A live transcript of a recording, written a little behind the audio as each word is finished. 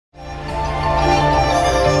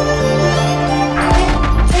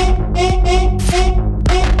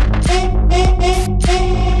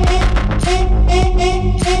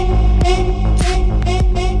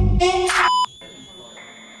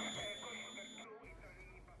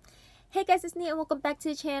Hey guys, it's Nia and welcome back to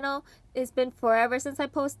the channel. It's been forever since I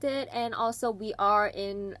posted, and also we are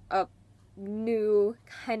in a new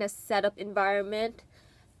kind of setup environment.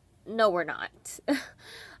 No, we're not.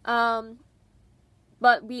 um,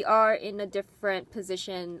 but we are in a different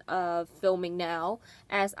position of filming now,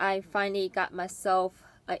 as I finally got myself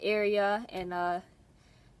an area and a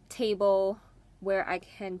table where I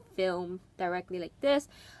can film directly like this.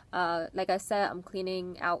 Like I said, I'm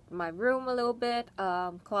cleaning out my room a little bit,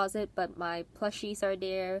 closet, but my plushies are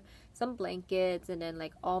there, some blankets, and then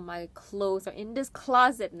like all my clothes are in this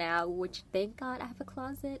closet now, which thank God I have a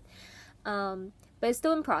closet. But it's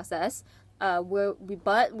still in process.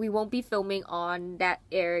 But we won't be filming on that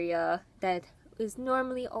area that is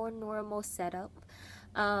normally our normal setup.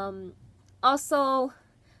 Also,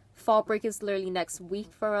 fall break is literally next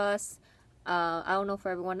week for us. I don't know for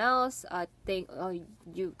everyone else. I think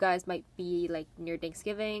you guys might be like near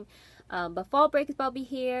Thanksgiving, but fall break is about to be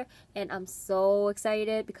here, and I'm so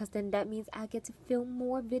excited because then that means I get to film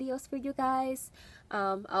more videos for you guys.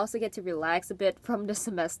 I also get to relax a bit from the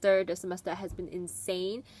semester. The semester has been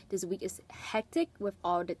insane. This week is hectic with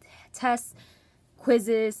all the tests,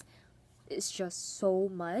 quizzes. It's just so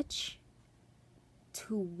much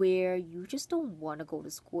to where you just don't want to go to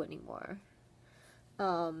school anymore.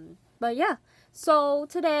 But yeah, so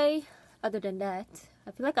today, other than that, I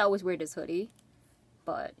feel like I always wear this hoodie,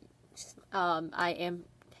 but I am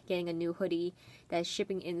getting a new hoodie that's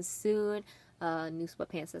shipping in soon, new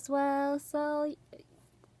sweatpants as well, so,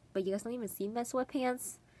 but you guys don't even see my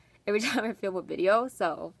sweatpants every time I film a video,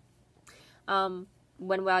 so, when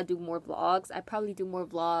will I do more vlogs? I probably do more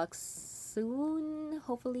vlogs soon,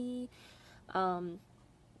 hopefully.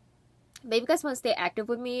 Maybe you guys want to stay active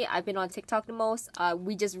with me. I've been on TikTok the most.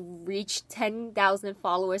 We just reached 10,000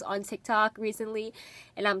 followers on TikTok recently,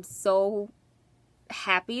 and I'm so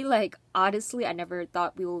happy. Like, honestly, I never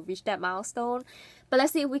thought we would reach that milestone. But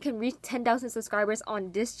let's see if we can reach 10,000 subscribers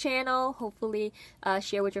on this channel. Hopefully,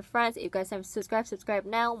 share with your friends. If you guys haven't subscribed, subscribe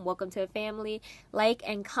now. Welcome to the family. Like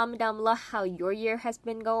and comment down below how your year has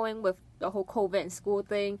been going with the whole COVID and school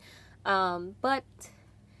thing. But,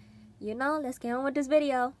 you know, let's get on with this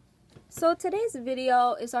video. So today's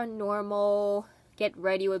video is our normal get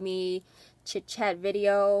ready with me chit chat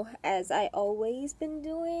video, as I always been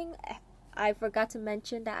doing. I forgot to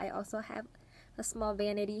mention that I also have a small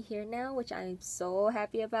vanity here now, which I'm so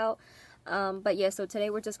happy about. But yeah, so today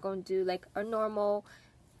we're just going to do like a normal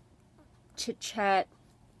chit chat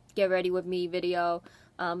get ready with me video,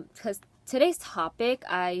 because today's topic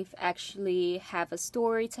I actually have a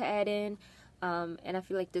story to add in, and I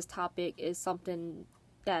feel like this topic is something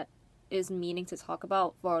that is meaning to talk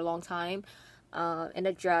about for a long time, and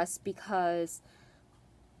address, because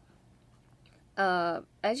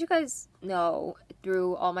as you guys know,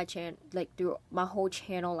 through all my through my whole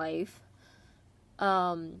channel life,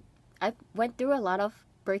 I went through a lot of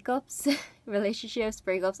breakups, relationships,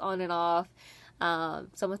 breakups on and off.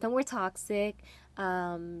 Some of them were toxic.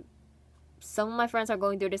 Some of my friends are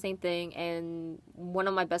going through the same thing, and one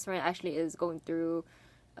of my best friends actually is going through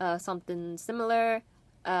something similar.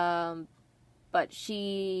 But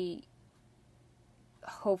she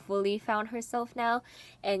hopefully found herself now,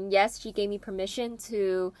 and yes, she gave me permission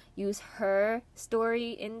to use her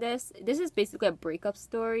story in this. This is basically a breakup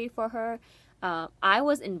story for her. I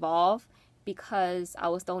was involved because I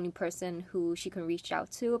was the only person who she can reach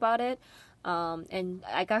out to about it, and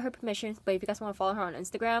I got her permission. But if you guys want to follow her on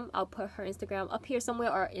Instagram, I'll put her Instagram up here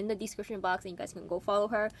somewhere or in the description box, and you guys can go follow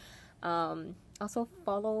her. Also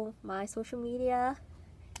follow my social media,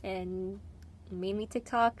 and mainly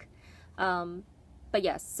TikTok. But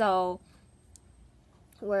yes, so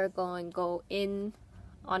we're going to go in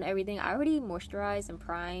on everything. I already moisturized and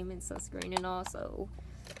prime and sunscreen and all. So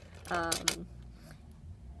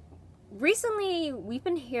recently we've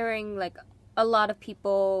been hearing like a lot of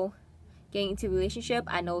people getting into relationship.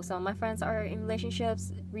 I know some of my friends are in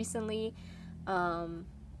relationships recently, and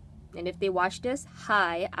if they watch this,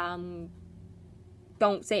 hi,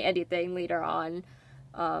 don't say anything later on.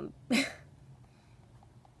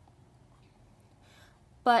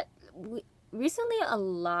 But recently a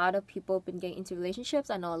lot of people have been getting into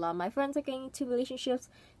relationships. I know a lot of my friends are getting into relationships.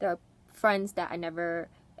 There are friends that I never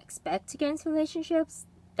expect to get into relationships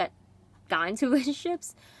that got into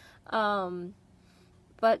relationships.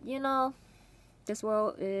 But you know, this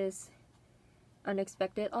world is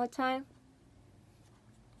unexpected all the time.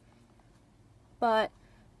 But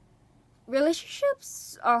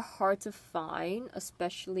relationships are hard to find,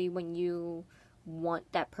 especially when you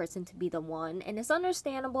want that person to be the one, and it's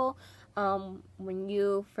understandable when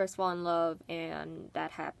you first fall in love and that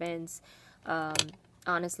happens.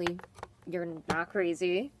 Honestly, you're not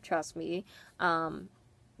crazy, trust me.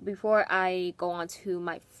 Before I go on to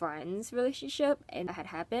my friend's relationship and that had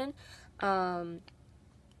happened,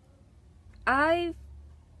 I've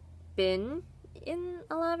been in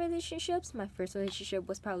a lot of relationships. My first relationship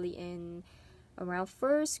was probably in around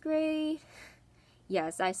first grade.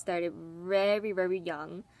 Yes, I started very, very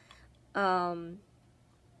young.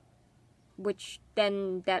 Which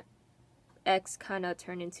then that ex kind of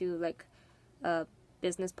turned into like a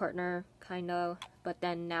business partner, kind of. But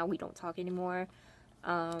then now we don't talk anymore.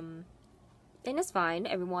 And it's fine.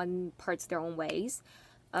 Everyone parts their own ways.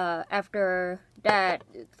 After that,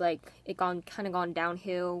 like it gone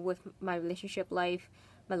downhill with my relationship life,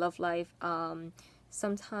 my love life.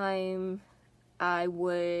 Sometime I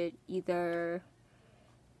would either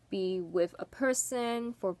be with a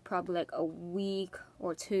person for probably like a week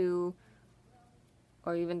or two,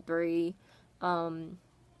 or even three, and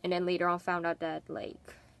then later on found out that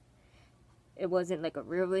like it wasn't like a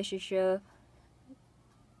real relationship,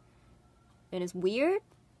 and it's weird.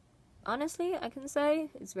 Honestly, I can say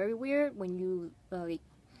it's very weird when you like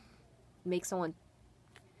make someone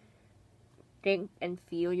think and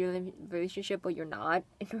feel you're in a relationship, but you're not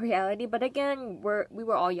in reality. But again, we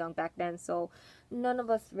were all young back then, so none of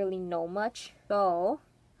us really know much. So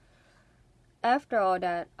after all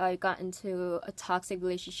that, I got into a toxic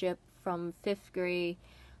relationship from 5th grade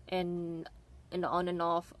and on and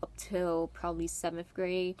off up till probably 7th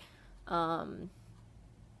grade.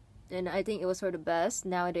 And I think it was for the best.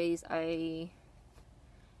 Nowadays, I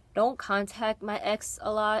don't contact my ex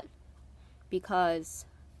a lot because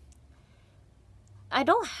I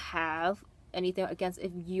don't have anything against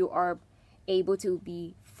if you are able to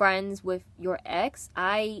be friends with your ex.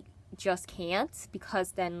 I just can't,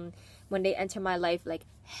 because then when they enter my life, like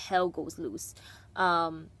hell goes loose.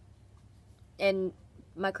 And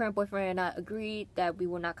my current boyfriend and I agreed that we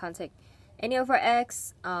will not contact any of our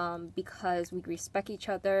ex, because we respect each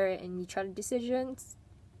other and each other's decisions.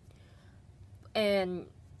 And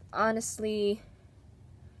honestly,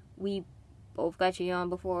 we both got cheated on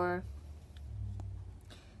before,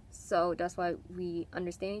 so that's why we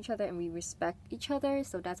understand each other and we respect each other.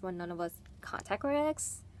 So that's why none of us contact our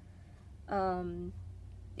ex. And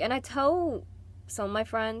I tell some of my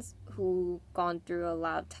friends who gone through a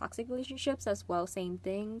lot of toxic relationships as well, same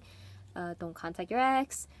thing. Don't contact your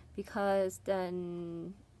ex, because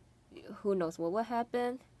then who knows what will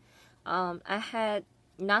happen. I had,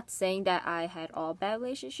 not saying that I had all bad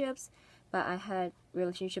relationships, but I had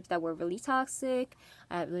relationships that were really toxic.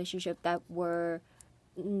 I had relationships that were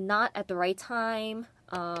not at the right time.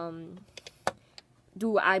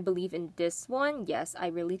 Do I believe in this one? Yes, I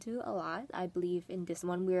really do a lot. I believe in this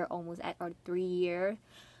one. We're almost at our 3-year.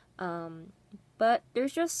 But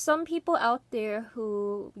there's just some people out there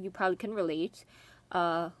who you probably can relate,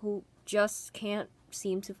 who just can't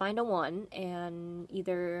seem to find a one and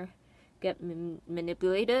either get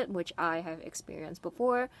manipulated, which I have experienced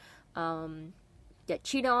before, get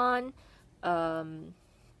cheated on,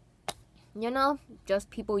 just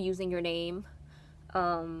people using your name.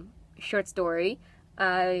 Short story,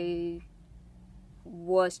 I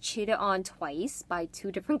was cheated on twice by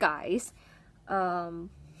 2 different guys.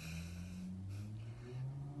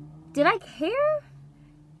 Did I care?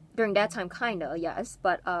 During that time, kinda, yes.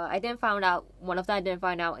 But I didn't find out, one of them I didn't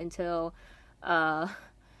find out until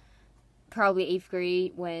probably 8th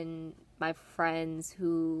grade, when my friends,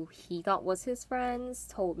 who he thought was his friends,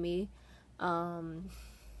 told me. And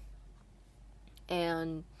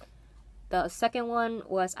the second one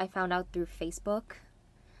was I found out through Facebook.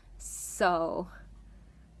 So,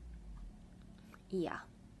 yeah.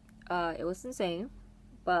 It was insane,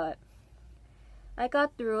 but I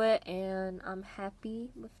got through it, and I'm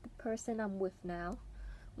happy with the person I'm with now,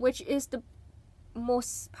 which is the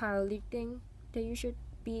most priority thing that you should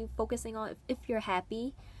be focusing on if you're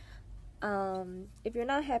happy. If you're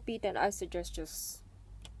not happy, then I suggest just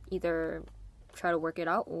either try to work it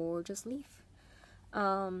out or just leave.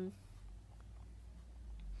 I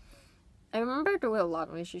remember there were a lot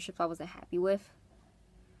of relationships I wasn't happy with.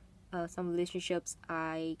 Some relationships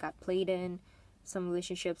I got played in, some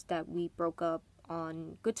relationships that we broke up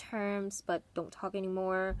on good terms but don't talk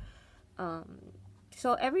anymore.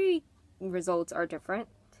 So every results are different,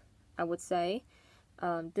 I would say.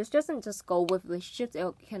 This doesn't just go with relationships, it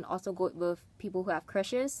can also go with people who have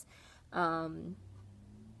crushes.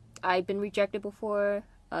 I've been rejected before.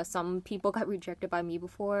 Some people got rejected by me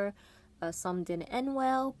before. Some didn't end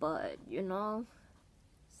well, but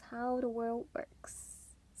it's how the world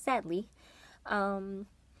works, sadly. But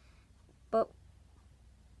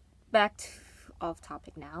back to off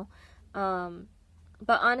topic now.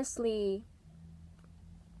 But honestly,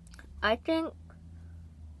 I think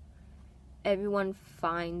everyone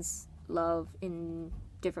finds love in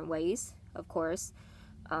different ways, of course.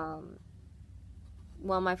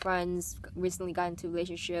 One of my friends recently got into a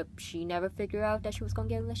relationship. She never figured out that she was gonna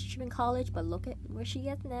get a relationship in college, but look at where she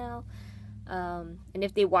is now. And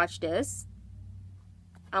if they watch this,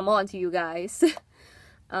 I'm on to you guys.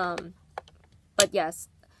 But yes,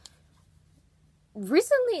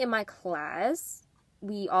 recently in my class,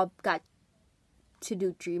 we all got to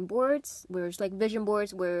do dream boards, where it's like vision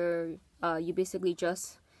boards, where you basically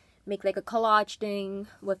just make like a collage thing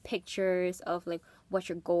with pictures of like what's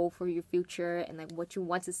your goal for your future and like what you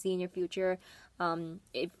want to see in your future.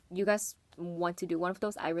 If you guys want to do one of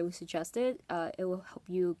those, I really suggest it. It will help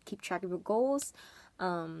you keep track of your goals.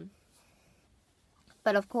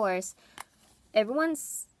 But of course,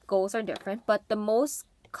 everyone's goals are different, but the most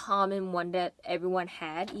common one that everyone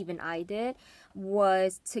had, even I did,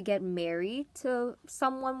 was to get married to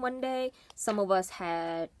someone one day. Some of us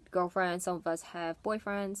had girlfriends, some of us have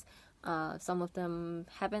boyfriends, some of them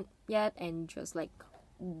haven't yet and just like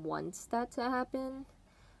wants that to happen,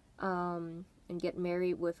 and get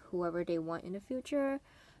married with whoever they want in the future,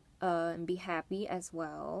 and be happy as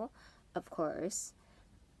well, of course.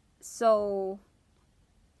 So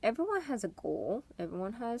everyone has a goal.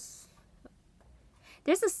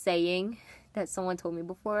 There's a saying that someone told me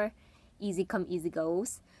before: easy come, easy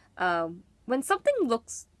goes. When something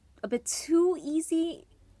looks a bit too easy,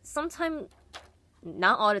 sometimes,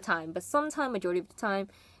 not all the time, but sometimes, majority of the time,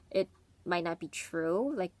 it might not be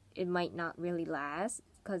true. Like, it might not really last,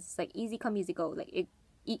 because it's like easy come, easy go. Like,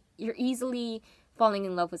 you're easily falling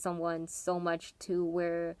in love with someone so much to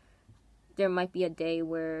where there might be a day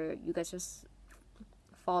where you guys just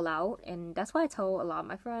fall out. And that's why I tell a lot of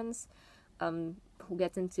my friends who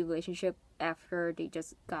gets into a relationship after they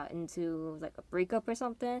just got into like a breakup or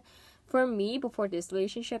something. For me, before this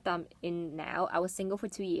relationship that I'm in now, I was single for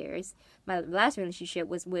 2 years. My last relationship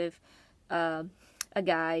was with a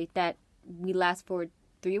guy that we last for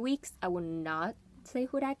 3 weeks. I will not say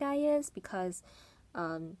who that guy is because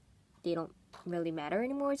they don't really matter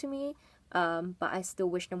anymore to me. But I still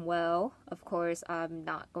wish them well. Of course, I'm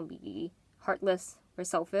not gonna be heartless or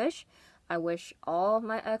selfish. I wish all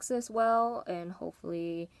my exes well, and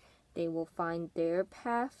hopefully they will find their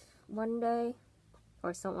path one day,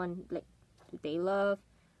 or someone like they love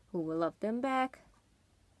who will love them back.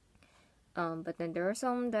 But then there are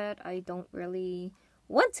some that I don't really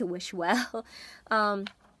want to wish well.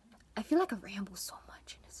 I feel like I ramble so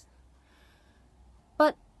much in this.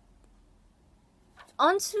 But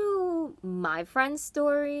onto my friend's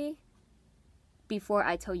story. Before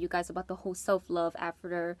I tell you guys about the whole self-love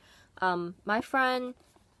after, my friend,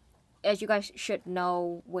 as you guys should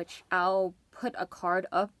know, which I'll put a card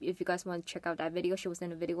up if you guys want to check out that video. She was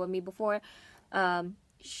in a video with me before.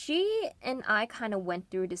 She and I kind of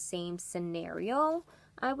went through the same scenario,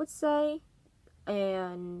 I would say.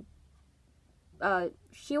 And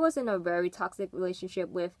she was in a very toxic relationship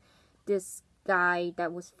with this guy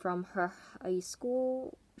that was from her high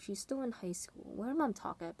school. She's still in high school. What am I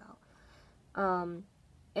talking about?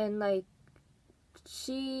 And like,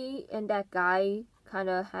 she and that guy kind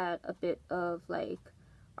of had a bit of like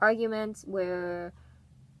arguments where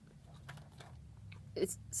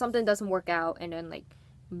something doesn't work out, and then like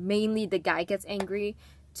mainly the guy gets angry.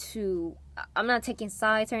 I'm not taking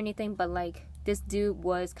sides or anything, but like this dude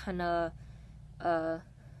was kind of a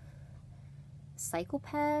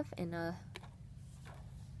psychopath and a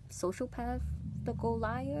sociopath, the go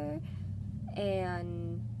liar,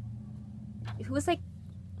 and he was like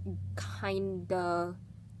kind of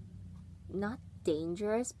not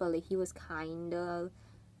dangerous, but like he was kind of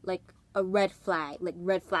like a red flag, like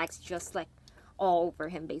red flags just like all over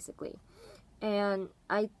him basically. And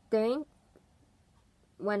I think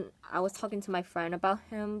when I was talking to my friend about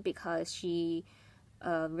him, because she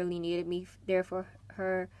really needed me there for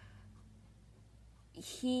her,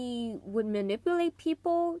 he would manipulate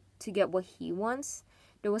people to get what he wants.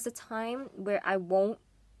 There was a time where I won't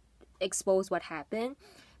expose what happened,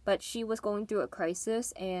 but she was going through a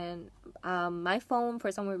crisis, and my phone,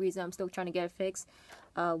 for some reason, I'm still trying to get it fixed,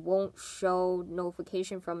 won't show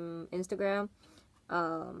notification from Instagram,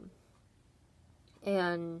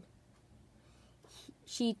 and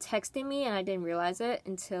she texted me, and I didn't realize it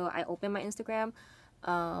until I opened my Instagram,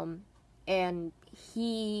 and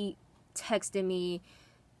he texted me,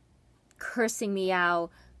 cursing me out,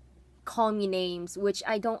 calling me names, which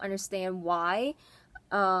I don't understand why.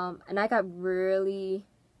 And I got really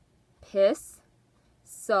pissed,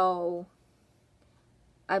 so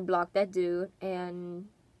I blocked that dude, and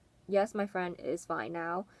yes, my friend is fine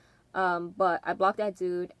now. But I blocked that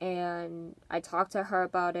dude, and I talked to her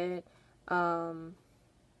about it.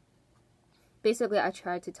 Basically, I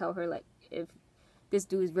tried to tell her, like, if this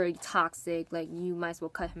dude is very toxic, like, you might as well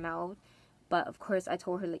cut him out. But of course, I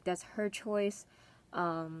told her, like, that's her choice.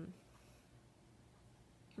 You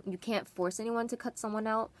can't force anyone to cut someone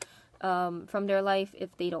out from their life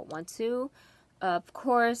if they don't want to. Of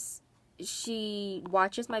course, she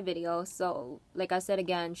watches my videos, so like I said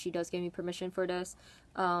again, she does give me permission for this.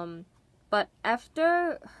 But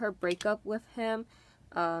after her breakup with him,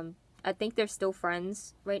 I think they're still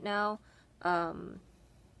friends right now.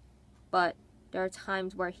 But there are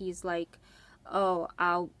times where he's like, "Oh,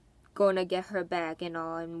 I'll gonna get her back," and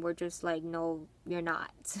all, and we're just like, "No, you're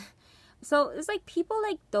not." So it's like people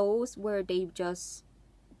like those where they just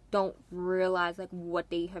don't realize like what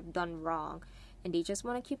they have done wrong, and they just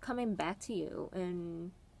want to keep coming back to you,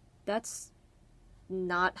 and that's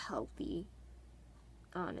not healthy.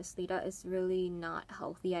 Honestly, that is really not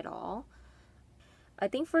healthy at all. I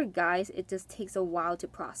think for guys it just takes a while to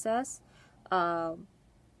process, but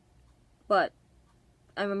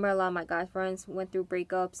I remember a lot of my guy friends went through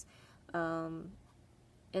breakups, and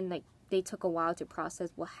like they took a while to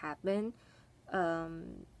process what happened,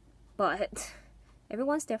 but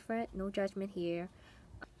everyone's different, no judgment here.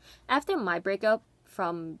 After my breakup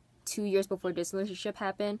from 2 years before this relationship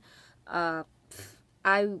happened, I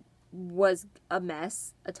was a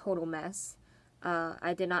mess, a total mess.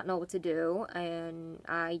 I did not know what to do, and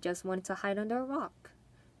I just wanted to hide under a rock.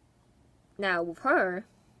 Now, with her,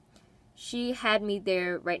 she had me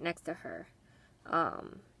there right next to her,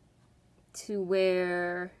 to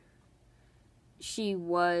where she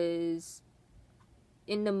was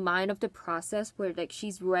in the mind of the process where like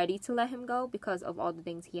she's ready to let him go because of all the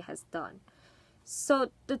things he has done. So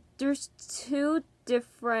there's two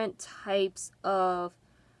different types of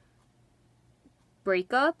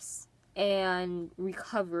breakups and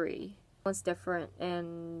recovery. One's different,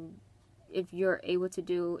 and if you're able to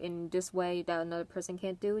do in this way that another person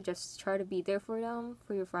can't do, just try to be there for them,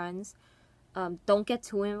 for your friends. Don't get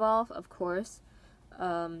too involved, of course,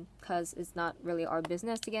 because it's not really our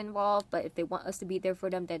business to get involved, but if they want us to be there for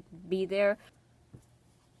them, then be there.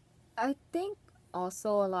 I think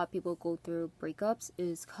also a lot of people go through breakups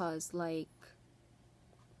is because like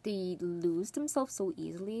they lose themselves so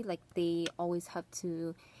easily. Like they always have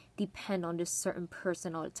to depend on this certain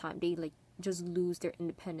person all the time. They like just lose their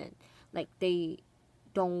independence. Like they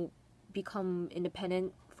don't become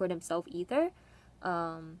independent for themselves either.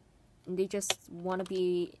 They just want to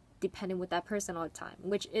be dependent with that person all the time,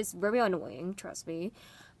 which is very annoying, trust me.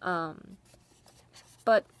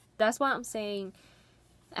 But that's why I'm saying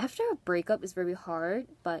after a breakup is very hard,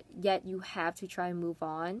 but yet you have to try and move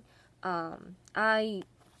on. I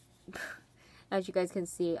as you guys can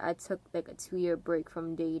see, I took like a 2-year break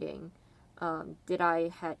from dating. Did I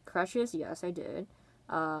had crushes? Yes, I did.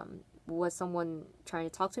 Was someone trying to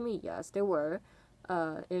talk to me? Yes, there were.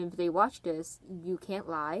 If they watch this, you can't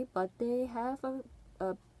lie, but they have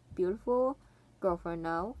a beautiful girlfriend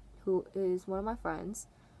now who is one of my friends.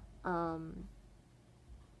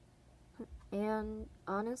 And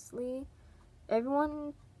honestly,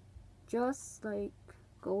 everyone just like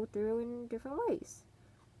go through in different ways.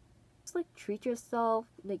 Just like treat yourself,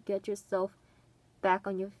 like get yourself back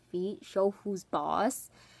on your feet, show who's boss,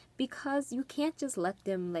 because you can't just let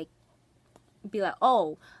them like be like,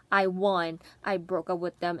 oh, I won, I broke up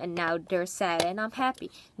with them, and now they're sad and I'm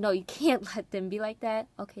happy. No, you can't let them be like that.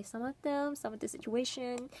 Okay, some of the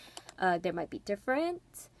situation, there might be different.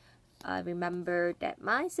 I remember that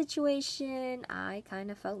my situation, I kind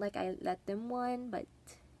of felt like I let them win, but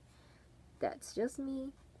that's just me.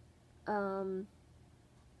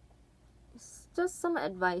 It's just some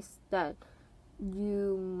advice that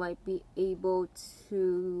you might be able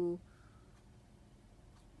to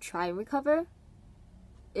try and recover.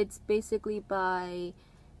 It's basically by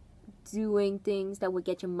doing things that would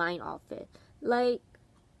get your mind off it, like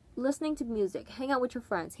listening to music, hang out with your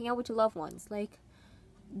friends, hang out with your loved ones. Like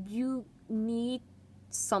you need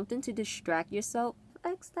something to distract yourself.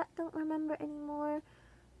 Ex that don't remember anymore.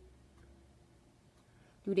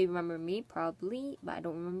 Do they remember me? Probably, but I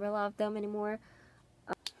don't remember a lot of them anymore.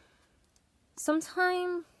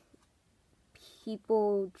 Sometimes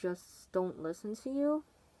people just don't listen to you,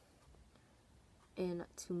 and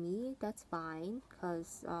to me that's fine,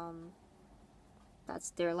 because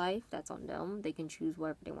that's their life, that's on them, they can choose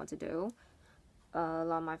whatever they want to do. A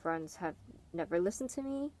lot of my friends have never listened to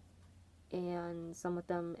me, and some of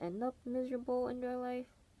them end up miserable in their life,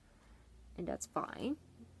 and that's fine.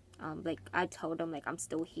 Like I told them, like I'm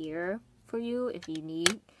still here for you if you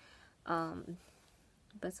need.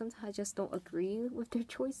 but sometimes I just don't agree with their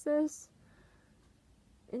choices.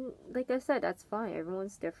 And like I said, that's fine.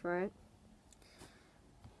 Everyone's different.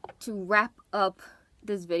 To wrap up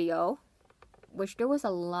this video, which there was a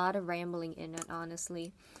lot of rambling in it,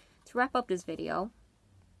 honestly. To wrap up this video,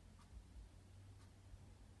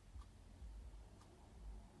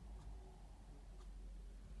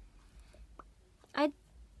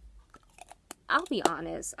 I'll be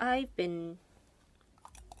honest, I've been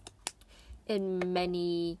in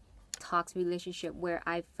many toxic relationship where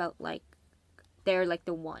I felt like they're like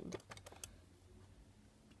the one.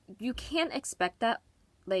 You can't expect that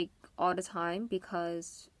like all the time,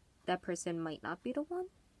 because that person might not be the one,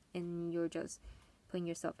 and you're just putting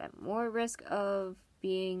yourself at more risk of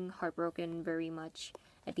being heartbroken very much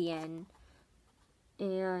at the end.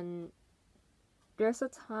 And there's a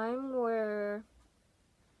time where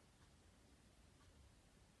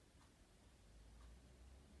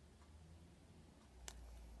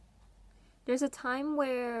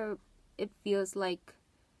it feels like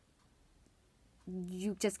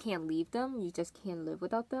you just can't leave them, you just can't live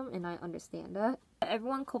without them, and I understand that.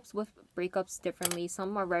 Everyone copes with breakups differently.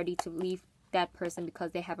 Some are ready to leave that person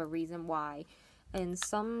because they have a reason why, and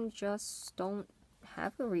some just don't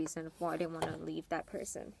have a reason why they want to leave that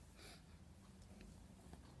person.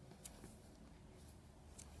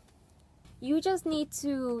 You just need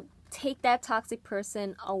to take that toxic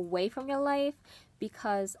person away from your life,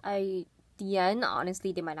 because the end,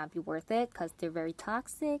 honestly, they might not be worth it because they're very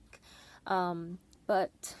toxic.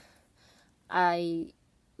 But I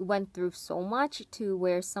went through so much to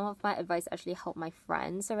where some of my advice actually helped my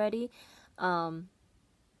friends already.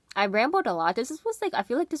 I rambled a lot. This was like, I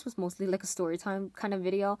feel like this was mostly like a story time kind of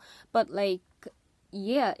video, but like,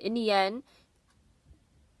 yeah, in the end,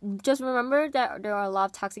 just remember that there are a lot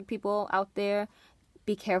of toxic people out there.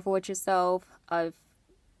 Be careful with yourself.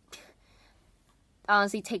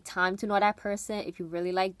 Honestly, take time to know that person if you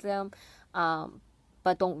really like them,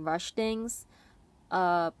 but don't rush things.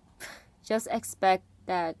 Just expect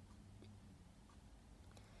that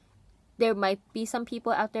there might be some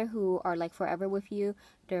people out there who are like forever with you.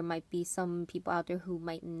 There might be some people out there who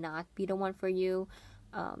might not be the one for you.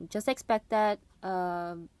 Just expect that.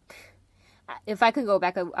 If I could go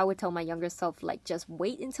back, I would tell my younger self, like, just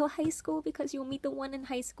wait until high school, because you'll meet the one in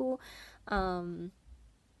high school. And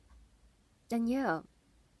yeah,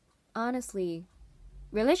 honestly,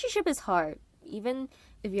 relationship is hard. Even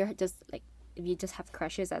if you're just like, if you just have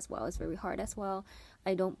crushes as well, it's very hard as well.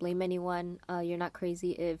 I don't blame anyone. You're not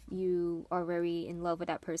crazy if you are very in love with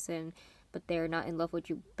that person, but they're not in love with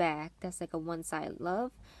you back. That's like a one-sided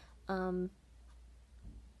love.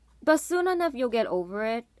 But soon enough, you'll get over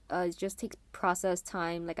it. It just takes process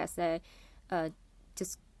time. Like I said,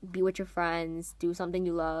 just be with your friends, do something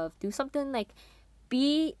you love, do something like,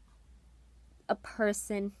 be a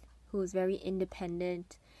person who's very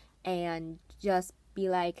independent, and just be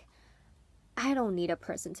like, I don't need a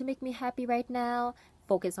person to make me happy right now.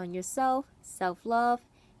 Focus on yourself, self-love,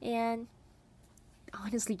 and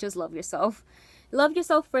honestly, just love yourself. Love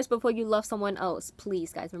yourself first before you love someone else.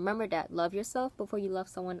 Please, guys, remember that. Love yourself before you love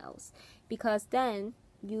someone else, because then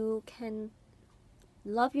you can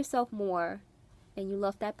love yourself more and you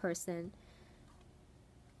love that person.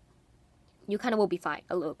 You kind of will be fine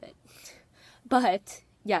a little bit. But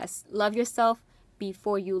yes, love yourself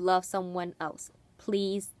before you love someone else.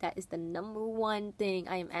 Please, that is the number one thing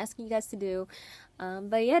I am asking you guys to do.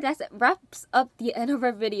 But yeah, that wraps up the end of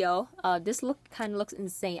our video. This look kind of looks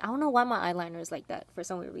insane. I don't know why my eyeliner is like that for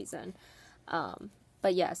some weird reason.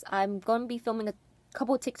 But yes, I'm going to be filming a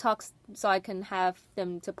couple TikToks so I can have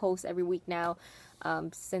them to post every week now.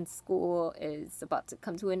 Since school is about to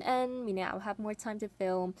come to an end, meaning I'll have more time to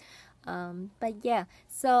film. But yeah,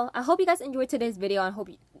 so I hope you guys enjoyed today's video. I hope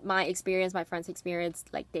my experience, my friend's experience,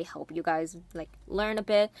 like, they help you guys like learn a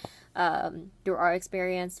bit through our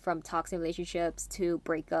experience, from toxic relationships to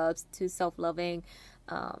breakups to self-loving.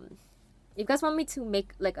 If you guys want me to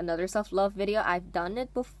make like another self-love video, I've done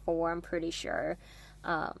it before, I'm pretty sure.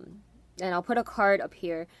 And I'll put a card up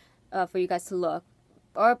here for you guys to look,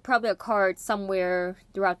 or probably a card somewhere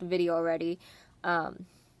throughout the video already.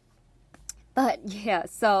 But yeah,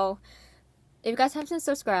 so if you guys haven't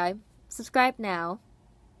subscribe now,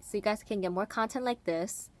 so you guys can get more content like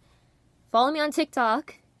this. Follow me on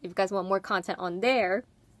TikTok if you guys want more content on there.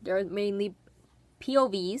 They're mainly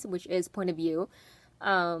POVs, which is point of view.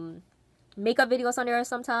 Makeup videos on there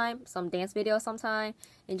sometime, some dance videos sometime,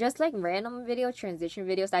 and just like random video transition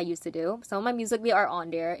videos that I used to do. Some of my music videos are on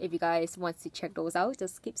there. If you guys want to check those out,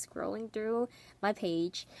 just keep scrolling through my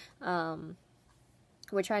page.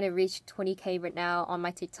 We're trying to reach 20K right now on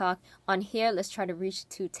my TikTok. On here, let's try to reach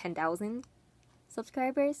to 10,000.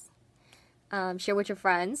 subscribers. Share with your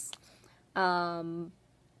friends.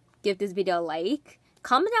 Give this video a like.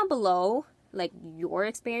 Comment down below like your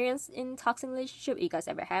experience in toxic relationship, if you guys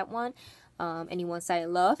ever had one. Any one-sided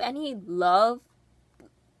love, any love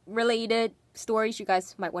related stories you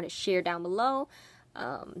guys might want to share down below.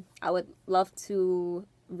 I would love to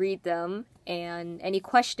read them, and any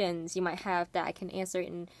questions you might have that I can answer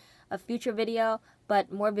in a future video.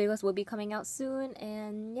 But more videos will be coming out soon,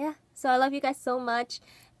 and yeah, so I love you guys so much,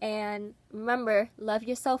 and remember, love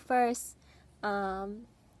yourself first.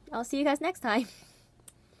 I'll see you guys next time.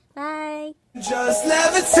 Bye. Just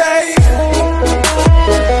levitate.